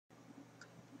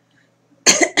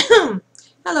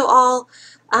Hello all.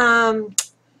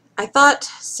 I thought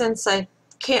since I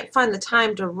can't find the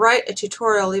time to write a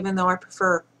tutorial, even though I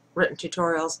prefer written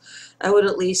tutorials, I would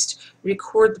at least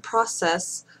record the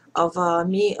process of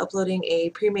me uploading a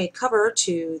pre-made cover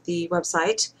to the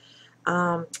website.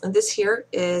 And this here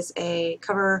is a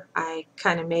cover I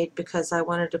kind of made because I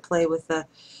wanted to play with the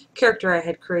character I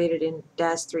had created in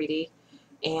DAZ 3D,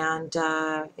 and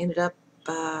ended up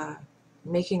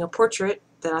making a portrait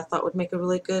that I thought would make a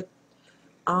really good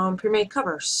pre-made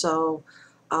cover. So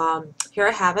here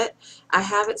I have it. I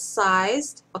have it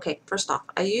sized. Okay, first off,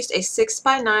 I used a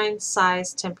 6x9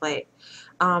 size template.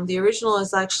 The original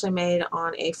is actually made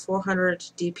on a 400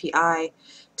 DPI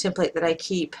template that I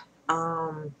keep.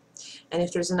 And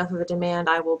if there's enough of a demand,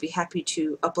 I will be happy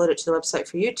to upload it to the website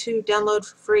for you to download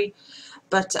for free.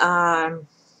 But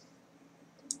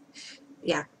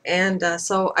yeah, and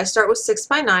so I start with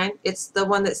 6x9. It's the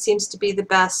one that seems to be the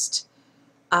best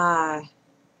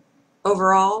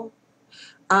overall.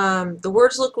 The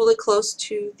words look really close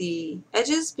to the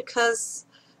edges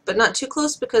but not too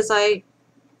close, because I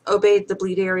obeyed the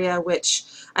bleed area, which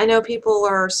I know people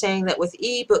are saying that with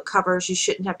ebook covers you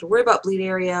shouldn't have to worry about bleed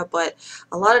area, but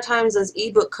a lot of times those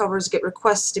ebook covers get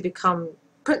requests to become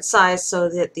print size so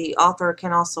that the author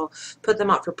can also put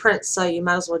them out for print, so you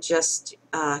might as well just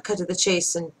cut to the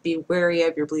chase and be wary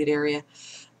of your bleed area.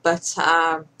 But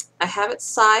I have it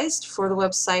sized for the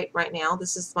website right now.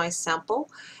 This is my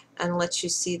sample, and let you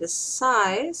see the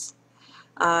size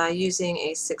using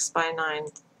a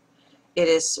 6x9. It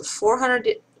is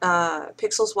 400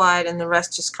 pixels wide, and the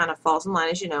rest just kind of falls in line,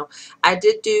 as you know. I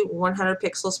did do 100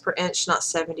 pixels per inch, not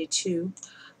 72.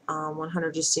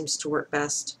 100 just seems to work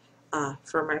best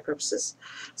for my purposes.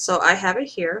 So I have it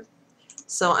here.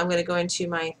 So I'm going to go into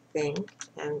my thing,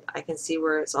 and I can see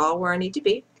where it's all where I need to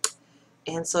be.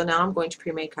 And so now I'm going to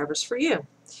pre-made covers for you.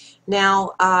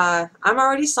 Now, I'm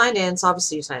already signed in, so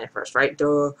obviously you sign in first, right?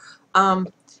 Duh.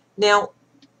 Now,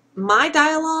 my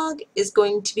dialogue is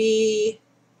going to be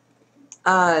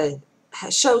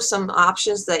show some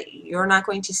options that you're not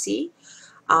going to see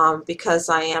because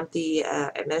I am the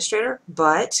administrator,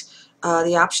 but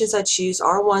the options I choose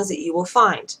are ones that you will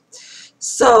find.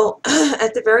 So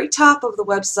at the very top of the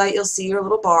website, you'll see your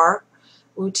little bar,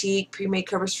 Boutique, pre-made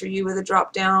covers for you, with a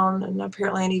drop down, and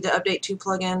apparently I need to update 2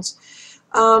 plugins.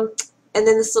 And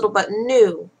then this little button,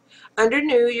 New. Under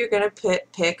New, you're going to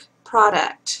pick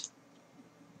Product.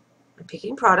 I'm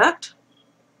picking Product,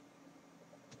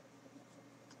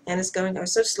 and it's going oh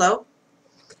so slow.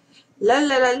 La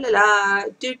la la la la,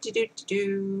 do do do do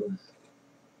do.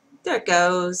 There it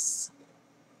goes.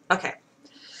 Okay.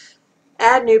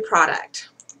 Add new product.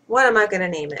 What am I going to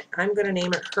name it? I'm going to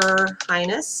name it Her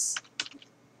Highness,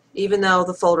 even though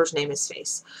the folder's name is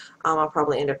Face. I'll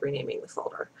probably end up renaming the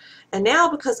folder. And now,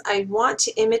 because I want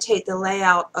to imitate the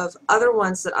layout of other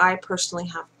ones that I personally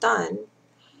have done,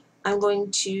 I'm going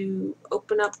to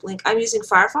open up link. I'm using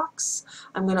Firefox.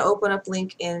 I'm going to open up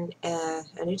link in a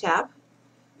new tab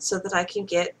so that I can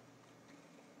get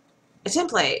a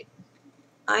template.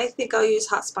 I think I'll use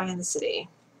Hot Spy in the City.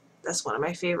 That's one of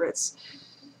my favorites.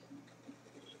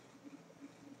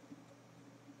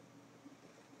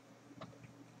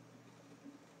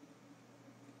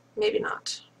 Maybe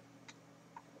not.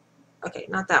 Okay,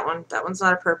 not that one. That one's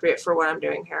not appropriate for what I'm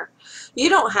doing here. You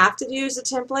don't have to use a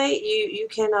template. You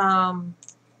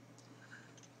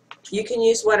can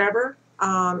use whatever,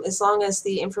 as long as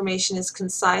the information is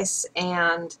concise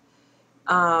and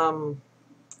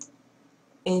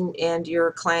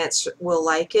your clients will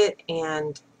like it,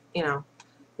 and you know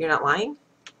you're not lying.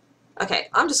 Okay,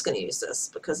 I'm just going to use this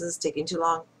because this is taking too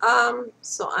long.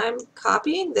 So I'm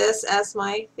copying this as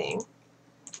my thing,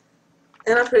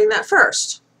 and I'm putting that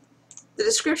first. The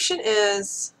description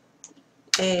is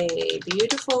a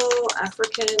beautiful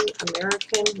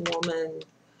African-American woman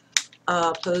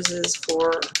poses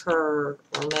for her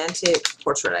romantic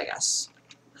portrait, I guess.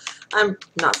 I'm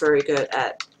not very good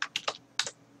at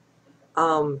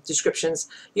descriptions.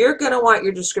 You're going to want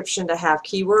your description to have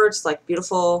keywords like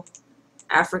beautiful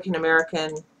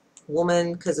African-American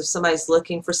woman, because if somebody's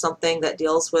looking for something that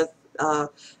deals with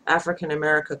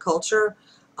African-American culture,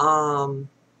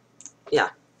 yeah.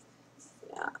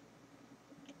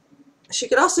 She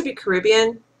could also be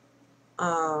Caribbean.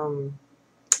 The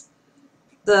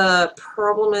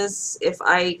problem is if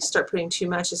I start putting too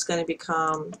much, it's going to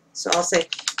become, so I'll say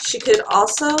she could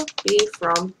also be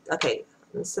from, okay,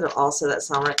 instead of also, that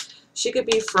sound right. She could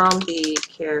be from the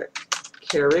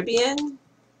Caribbean,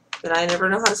 that I never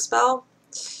know how to spell.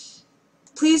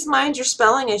 Please mind your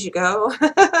spelling as you go.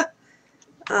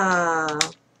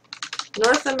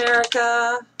 North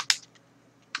America,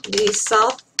 the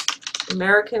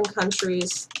American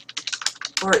countries,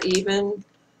 or even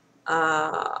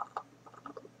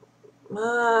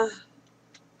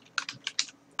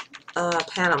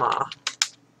Panama.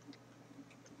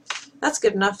 That's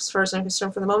good enough as far as I'm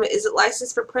concerned for the moment. Is it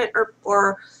licensed for print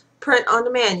or print on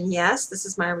demand? Yes, this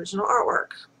is my original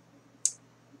artwork.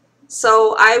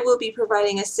 So I will be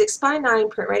providing a 6x9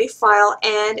 print ready file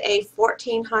and a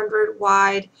 1400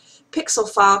 wide pixel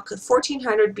file,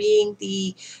 1400 being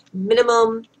the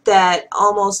minimum that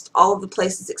almost all of the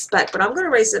places expect, but I'm going to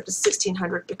raise it up to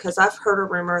 1600 because I've heard a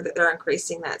rumor that they're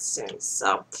increasing that soon.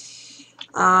 So,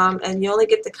 and you only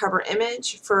get the cover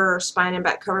image for spine and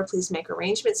back cover. Please make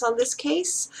arrangements on this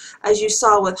case. As you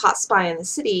saw with Hot Spy in the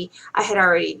City, I had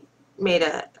already made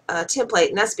a template,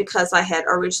 and that's because I had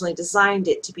originally designed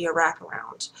it to be a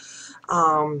wraparound.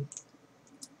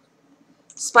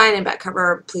 Spine and back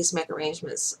cover, please make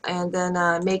arrangements. And then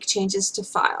make changes to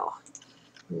file.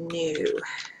 New.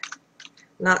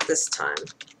 Not this time.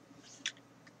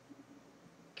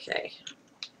 Okay.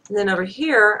 And then over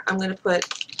here, I'm going to put,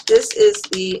 this is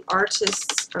the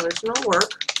artist's original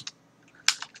work.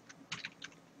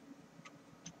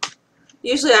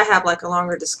 Usually I have like a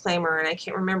longer disclaimer, and I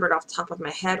can't remember it off the top of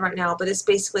my head right now, but it's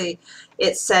basically,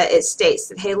 it states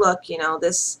that, hey, look, you know,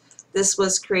 this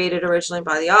was created originally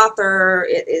by the author.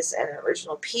 It is an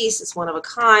original piece. It's one of a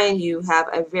kind. You have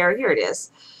a here it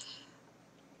is.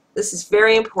 This is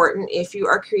very important if you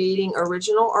are creating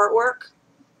original artwork,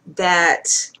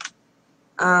 that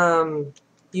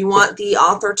you want the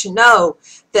author to know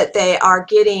that they are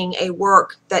getting a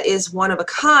work that is one of a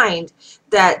kind,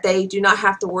 that they do not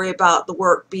have to worry about the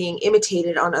work being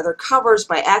imitated on other covers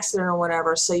by accident or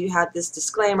whatever. So you have this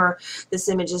disclaimer, this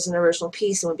image is an original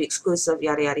piece and would be exclusive,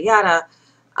 yada, yada, yada.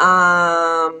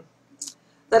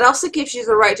 That also gives you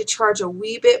the right to charge a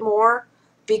wee bit more,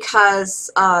 because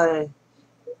a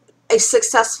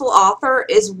successful author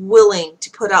is willing to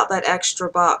put out that extra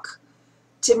buck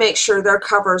to make sure their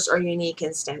covers are unique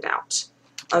and stand out.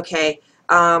 Okay,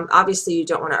 obviously you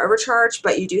don't want to overcharge,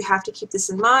 but you do have to keep this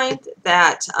in mind,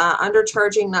 that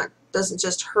undercharging doesn't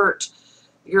just hurt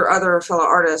your other fellow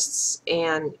artists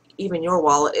and even your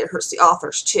wallet, it hurts the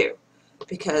authors too.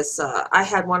 Because I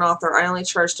had one author, I only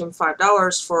charged him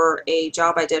 $5 for a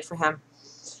job I did for him,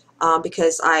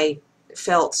 because I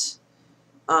felt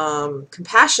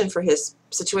compassion for his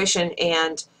situation,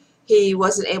 and he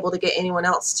wasn't able to get anyone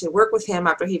else to work with him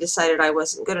after he decided I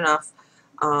wasn't good enough.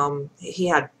 He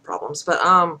had problems, but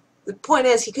the point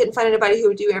is, he couldn't find anybody who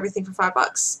would do everything for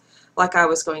 $5 like I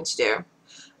was going to do.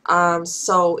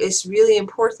 So it's really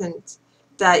important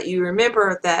that you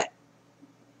remember that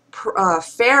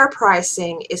fair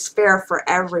pricing is fair for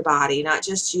everybody, not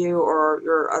just you or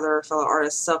your other fellow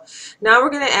artists. So now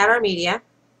we're going to add our media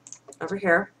over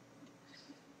here.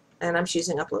 And I'm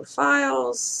choosing upload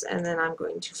files, and then I'm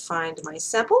going to find my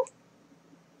sample.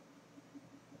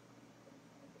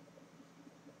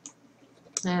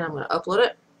 And I'm going to upload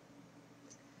it.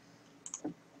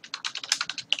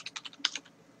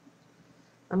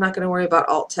 I'm not going to worry about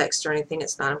alt text or anything.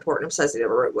 It's not important. Besides, I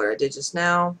never wrote what I did just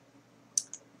now.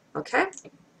 Okay.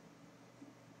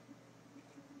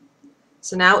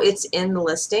 So now it's in the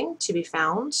listing to be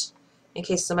found, in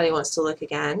case somebody wants to look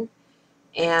again.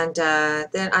 And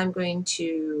then I'm going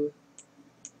to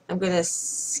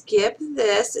skip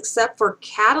this, except for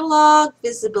catalog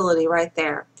visibility right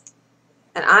there.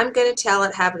 And I'm going to tell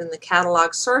it, have it in the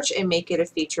catalog search, and make it a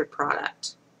featured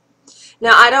product.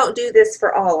 Now, I don't do this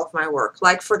for all of my work.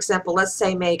 Like, for example, let's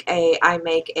say I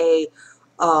make a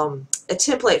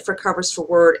template for covers for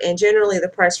Word, and generally the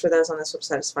price for those on this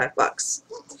website is $5.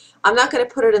 I'm not going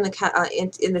to put it in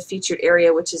the in the featured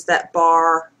area, which is that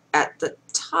bar at the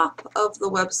top of the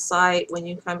website when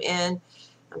you come in.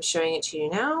 I'm showing it to you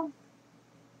now.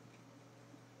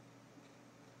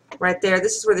 Right there,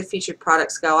 this is where the featured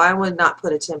products go. I would not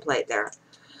put a template there.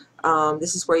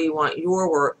 This is where you want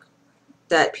your work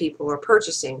that people are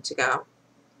purchasing to go.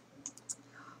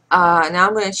 Now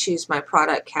I'm going to choose my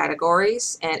product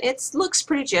categories, and it looks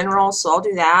pretty general, so I'll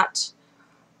do that.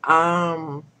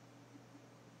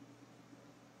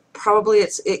 Probably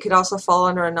it could also fall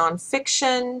under a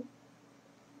nonfiction,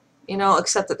 you know,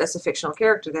 except that that's a fictional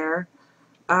character there.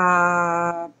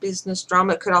 Business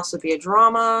drama, it could also be a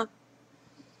drama.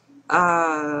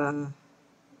 I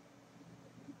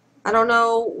don't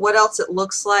know what else it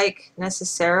looks like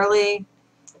necessarily.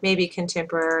 Maybe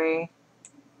contemporary.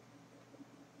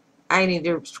 I need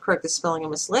to correct the spelling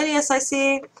of miscellaneous, I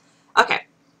see. Okay.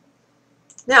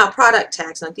 Now, product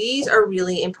tags. Now, these are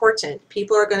really important.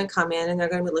 People are going to come in and they're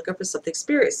going to be looking for something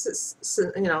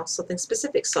something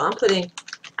specific. So I'm putting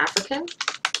African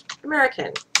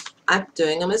American. I'm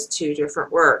doing them as 2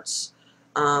 different words.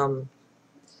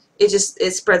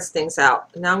 It spreads things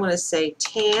out. Now I'm going to say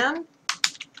tan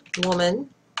woman.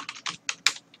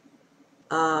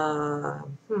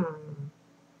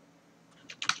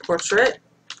 Portrait.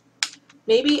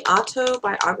 Maybe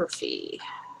autobiography.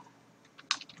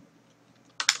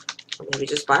 Or maybe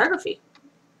just biography.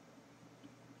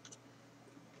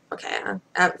 Okay,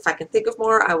 if I can think of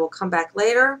more, I will come back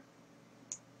later.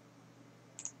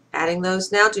 Adding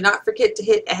those now. Do not forget to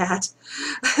hit add.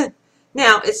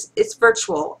 Now, it's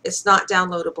virtual. It's not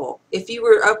downloadable. If you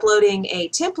were uploading a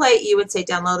template, you would say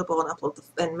downloadable and upload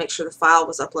and make sure the file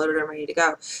was uploaded and ready to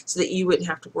go so that you wouldn't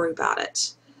have to worry about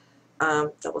it.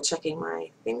 Double checking my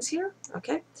things here.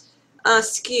 Okay.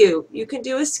 Skew. You can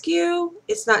do a skew.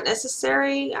 It's not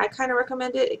necessary. I kind of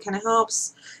recommend it. It kind of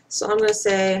helps. So I'm going to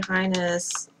say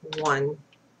highness 1.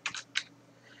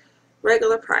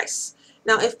 Regular price.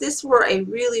 Now, if this were a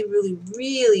really, really,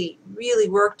 really, really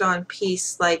worked on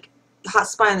piece, like Hot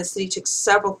Spy in the City took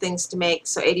several things to make,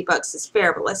 so 80 bucks is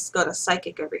fair, but let's go to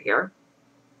Psychic over here.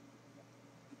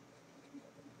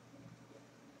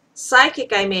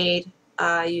 Psychic I made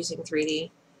using 3D,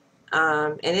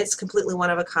 and it's completely one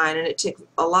of a kind, and it took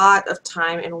a lot of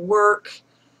time and work,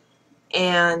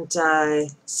 and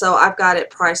so I've got it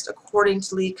priced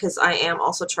accordingly because I am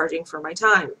also charging for my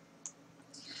time.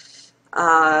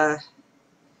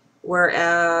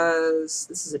 Whereas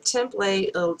this is a template,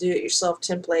 it'll do it yourself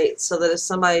template, so that if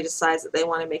somebody decides that they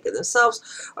want to make it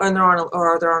themselves, or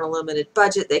they're on a limited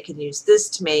budget, they can use this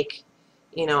to make,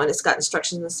 you know, and it's got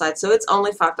instructions inside. So it's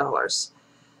only $5.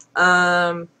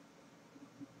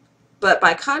 But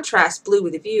by contrast, Blue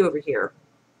with a View over here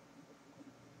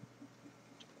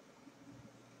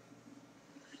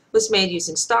was made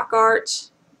using stock art.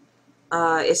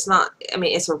 It's not, I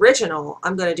mean, it's original.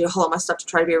 I'm going to do a whole lot of my stuff to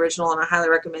try to be original, and I highly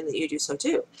recommend that you do so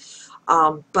too.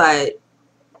 But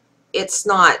it's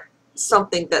not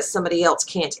something that somebody else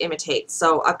can't imitate.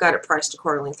 So I've got it priced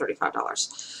accordingly,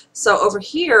 $35. So over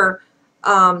here,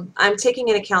 I'm taking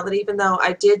into account that even though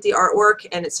I did the artwork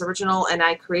and it's original and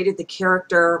I created the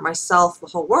character myself, the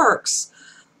whole works,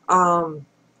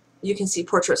 you can see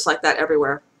portraits like that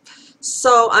everywhere.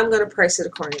 So I'm going to price it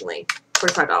accordingly,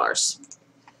 $45.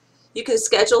 You can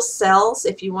schedule sales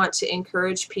if you want to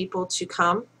encourage people to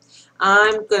come.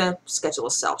 I'm going to schedule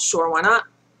a sale. Sure, why not?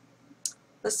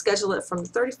 Let's schedule it from the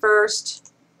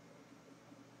 31st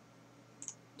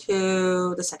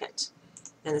to the 2nd.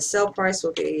 And the sale price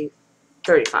will be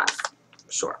 $35.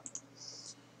 Sure.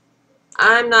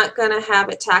 I'm not going to have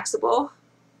it taxable.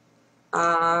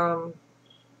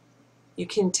 You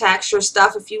can tax your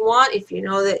stuff if you want. If you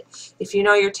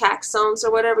know your tax zones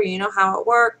or whatever, you know how it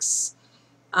works.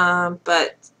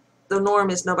 But the norm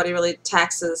is nobody really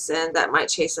taxes, and that might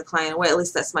chase a client away. At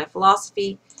least that's my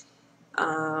philosophy.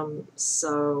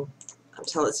 So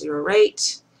until it's 0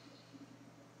 rate.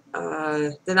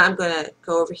 Then I'm going to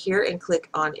go over here and click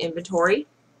on Inventory.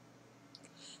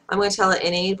 I'm going to tell it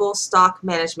Enable Stock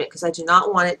Management because I do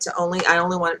not want it to I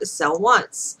only want it to sell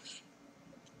once.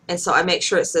 And so I make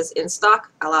sure it says in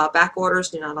stock, allow back orders,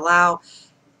 do not allow,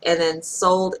 and then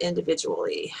sold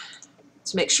individually,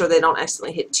 to make sure they don't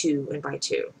accidentally hit 2 and buy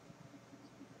 2.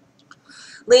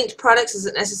 Linked products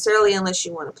isn't necessarily unless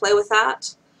you want to play with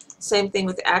that. Same thing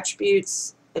with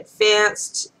attributes.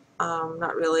 Advanced,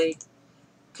 not really.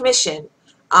 Commission.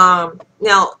 Now,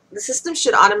 the system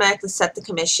should automatically set the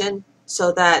commission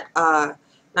so that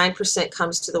 9%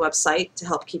 comes to the website to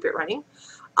help keep it running.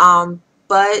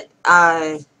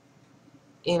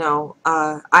 You know,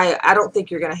 I don't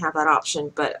think you're going to have that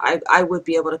option, but I would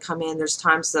be able to come in. There's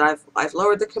times that I've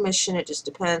lowered the commission. It just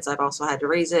depends. I've also had to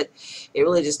raise it. It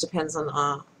really just depends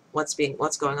on what's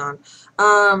going on.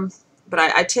 But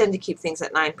I tend to keep things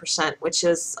at 9%, which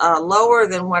is lower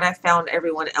than what I found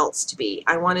everyone else to be.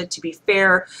 I wanted to be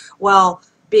fair while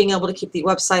being able to keep the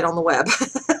website on the web.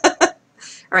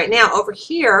 All right, now over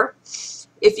here,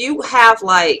 if you have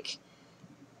like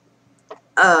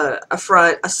a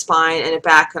front, a spine, and a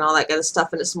back, and all that kind of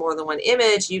stuff, and it's more than one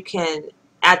image, you can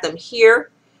add them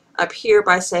here, up here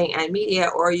by saying Add Media,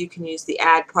 or you can use the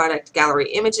Add Product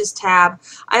Gallery Images tab.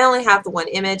 I only have the one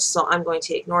image, so I'm going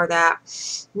to ignore that.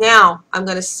 Now I'm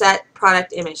going to set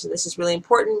product image, and this is really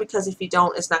important because if you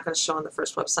don't, it's not going to show on the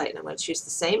first website. And I'm going to choose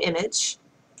the same image,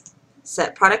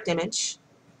 set product image,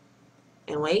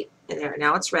 and wait, and there,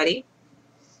 now it's ready.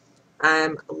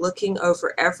 I'm looking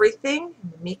over everything,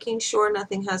 making sure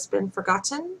nothing has been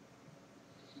forgotten.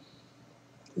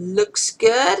 Looks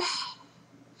good.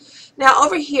 Now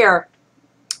over here,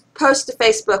 post to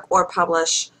Facebook or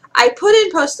publish. I put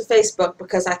in post to Facebook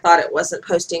because I thought it wasn't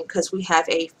posting because we have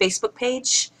a Facebook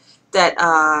page that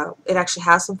it actually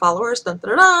has some followers, dun,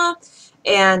 dun, dun, dun,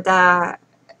 and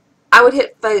I would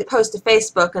hit post to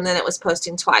Facebook, and then it was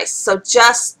posting twice. So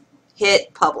just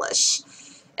hit publish.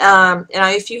 And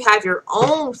if you have your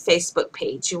own Facebook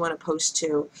page you want to post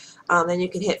to, then you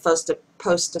can hit post to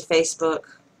Facebook.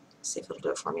 Let's see if it'll do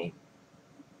it for me.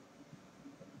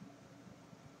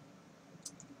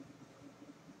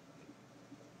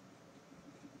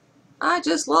 I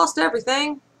just lost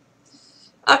everything.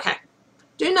 Okay.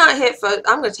 Do not hit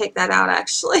I'm going to take that out,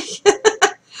 actually.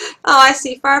 Oh, I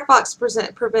see. Firefox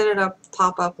prevented a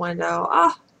pop-up window.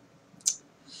 Ah.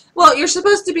 Well, you're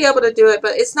supposed to be able to do it,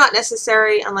 but it's not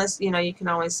necessary unless, you know, you can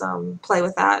always play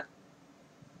with that.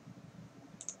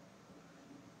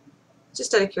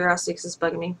 Just out of curiosity, because it's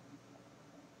bugging me.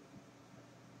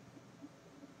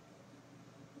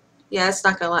 Yeah, it's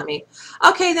not going to let me.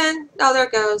 Okay, then. Oh, there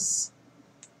it goes.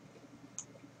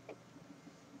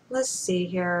 Let's see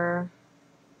here.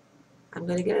 I'm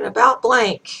going to get an about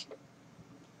blank.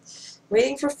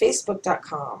 Waiting for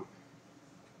Facebook.com.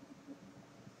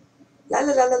 La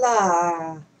la la la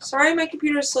la. Sorry my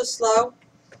computer is so slow.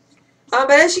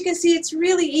 But as you can see, it's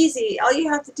really easy. All you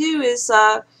have to do is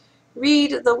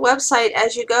read the website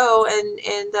as you go,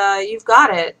 and you've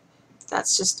got it.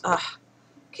 That's just,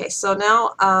 okay, so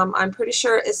now I'm pretty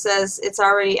sure it says it's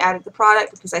already added the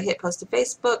product because I hit post to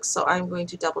Facebook, so I'm going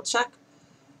to double check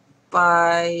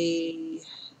by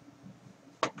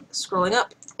scrolling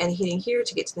up and hitting here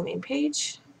to get to the main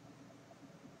page.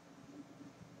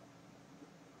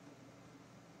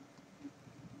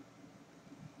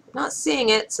 I'm not seeing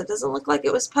it, so it doesn't look like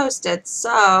it was posted,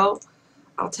 so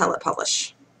I'll tell it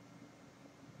publish.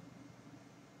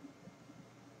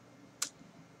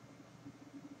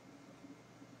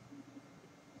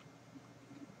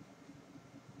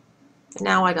 And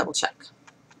now I double check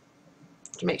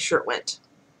to make sure it went.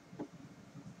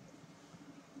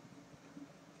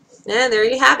 And there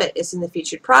you have it. It's in the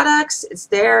featured products. It's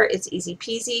there. It's easy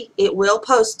peasy. It will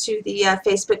post to the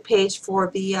Facebook page for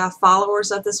the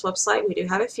followers of this website. We do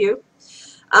have a few.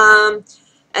 And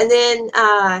then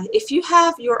if you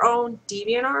have your own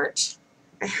DeviantArt,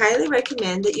 I highly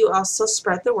recommend that you also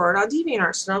spread the word on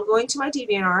DeviantArt. So now I'm going to my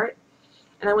DeviantArt,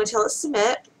 and I'm going to tell it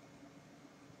submit.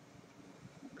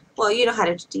 Well, you know how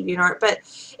to do DeviantArt, but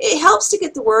it helps to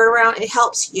get the word around. It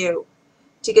helps you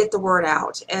to get the word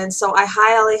out, and so I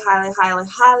highly, highly, highly,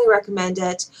 highly recommend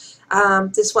it.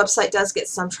 This website does get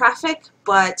some traffic,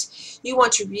 but you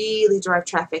want to really drive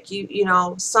traffic. You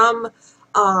know, some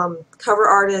cover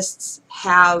artists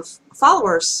have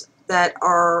followers that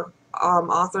are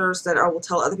authors that will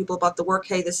tell other people about the work.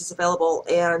 Hey, this is available,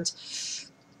 and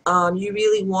you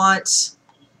really want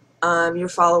your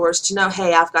followers to know,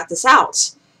 hey, I've got this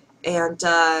out, and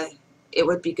it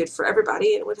would be good for everybody.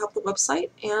 It would help the website,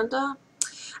 and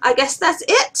I guess that's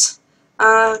it.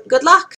 Good luck.